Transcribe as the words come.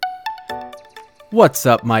What's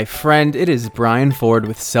up, my friend? It is Brian Ford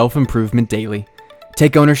with Self-Improvement Daily.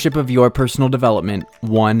 Take ownership of your personal development,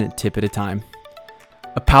 one tip at a time.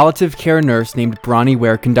 A palliative care nurse named Bronnie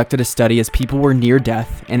Ware conducted a study as people were near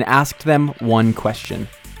death and asked them one question.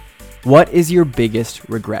 What is your biggest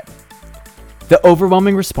regret? The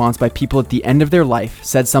overwhelming response by people at the end of their life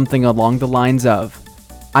said something along the lines of,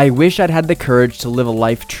 I wish I'd had the courage to live a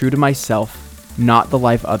life true to myself, not the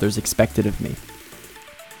life others expected of me.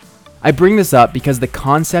 I bring this up because the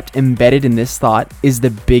concept embedded in this thought is the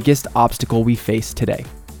biggest obstacle we face today.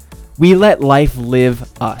 We let life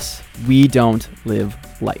live us. We don't live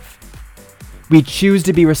life. We choose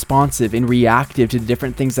to be responsive and reactive to the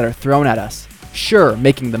different things that are thrown at us. Sure,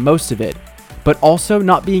 making the most of it, but also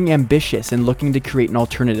not being ambitious and looking to create an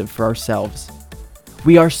alternative for ourselves.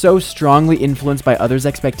 We are so strongly influenced by others'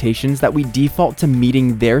 expectations that we default to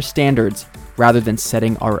meeting their standards rather than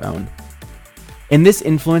setting our own. And this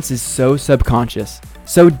influence is so subconscious,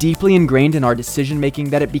 so deeply ingrained in our decision-making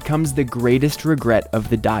that it becomes the greatest regret of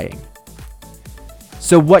the dying.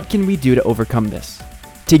 So what can we do to overcome this?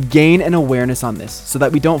 To gain an awareness on this so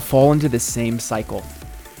that we don't fall into the same cycle?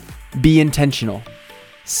 Be intentional.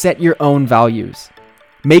 Set your own values.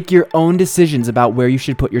 Make your own decisions about where you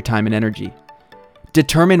should put your time and energy.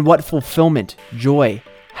 Determine what fulfillment, joy,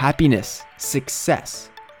 happiness, success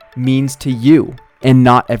means to you and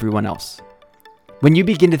not everyone else. When you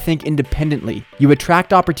begin to think independently, you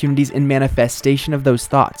attract opportunities and manifestation of those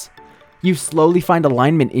thoughts. You slowly find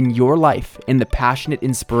alignment in your life and the passionate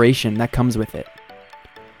inspiration that comes with it.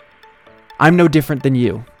 I'm no different than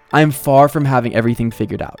you. I'm far from having everything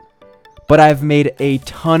figured out. But I've made a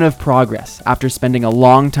ton of progress after spending a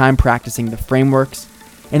long time practicing the frameworks,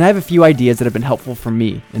 and I have a few ideas that have been helpful for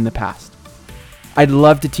me in the past. I'd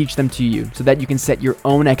love to teach them to you so that you can set your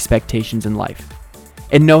own expectations in life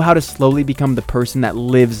and know how to slowly become the person that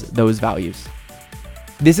lives those values.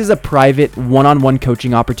 This is a private, one-on-one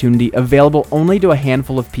coaching opportunity available only to a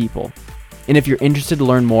handful of people. And if you're interested to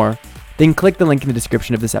learn more, then click the link in the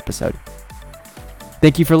description of this episode.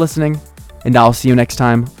 Thank you for listening, and I'll see you next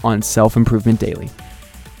time on Self-Improvement Daily.